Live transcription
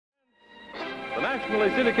nationally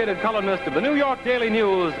syndicated columnist of the New York Daily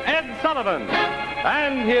News, Ed Sullivan,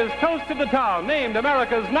 and his toast of the town, named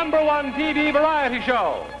America's #1 TV variety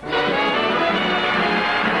show.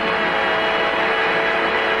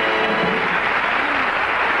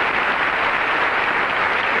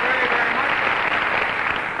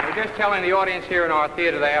 Just telling the audience here in our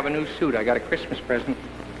theater they have a new suit. I got a Christmas present,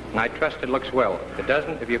 and I trust it looks well. If it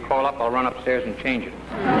doesn't, if you call up, I'll run upstairs and change it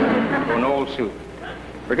to an old suit.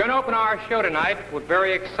 We're going to open our show tonight with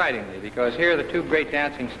very excitingly, because here are the two great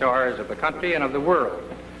dancing stars of the country and of the world.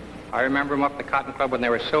 I remember them up at the Cotton Club when they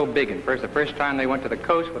were so big, and the first time they went to the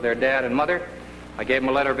coast with their dad and mother, I gave them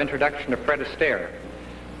a letter of introduction to Fred Astaire.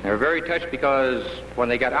 They were very touched because when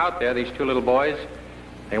they got out there, these two little boys,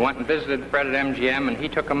 they went and visited Fred at MGM, and he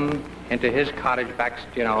took them into his cottage back,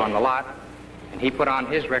 on the lot, and he put on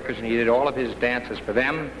his records, and he did all of his dances for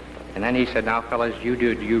them. And then he said, now, fellas, you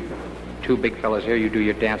two big fellas here, you do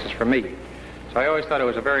your dances for me. So I always thought it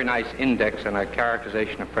was a very nice index and a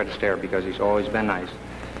characterization of Fred Astaire, because he's always been nice.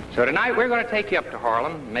 So tonight we're going to take you up to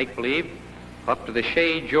Harlem, make-believe, up to the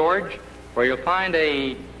Chez George, where you'll find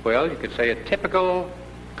you could say a typical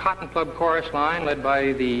Cotton Club chorus line led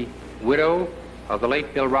by the widow of the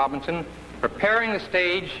late Bill Robinson, preparing the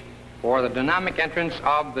stage for the dynamic entrance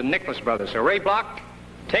of the Nicholas Brothers. So Ray Block,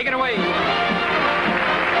 take it away.